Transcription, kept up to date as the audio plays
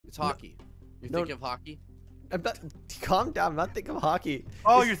It's hockey. You're thinking of hockey? I'm not, calm down. I'm not thinking of hockey.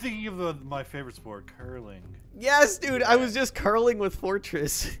 Oh, you're thinking of my favorite sport, curling. Yes, dude. I was just curling with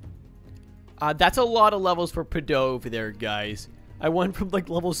Fortress. That's a lot of levels for Padove there, guys. I went from like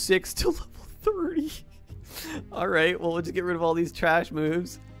level 6 to level 30. All right. Well, we'll just get rid of all these trash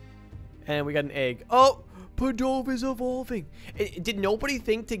moves. And we got an egg. Oh, Padove is evolving. Did nobody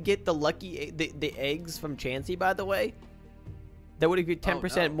think to get the lucky the eggs from Chansey, by the way? That would have given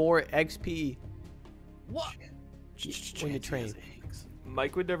 10% more XP. What? When you train.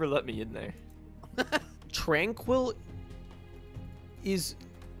 Mike would never let me in there. Tranquil is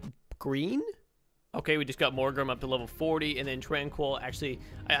green? Okay, we just got Morgrim up to level 40, and then Tranquil actually...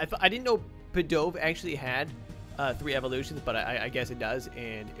 I didn't know Padove actually had 3 evolutions, but I guess it does,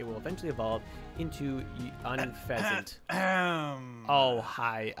 and it will eventually evolve into Unpheasant. Oh,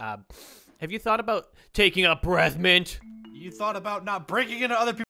 hi. Have you thought about taking a breath mint? You thought about not breaking into other people's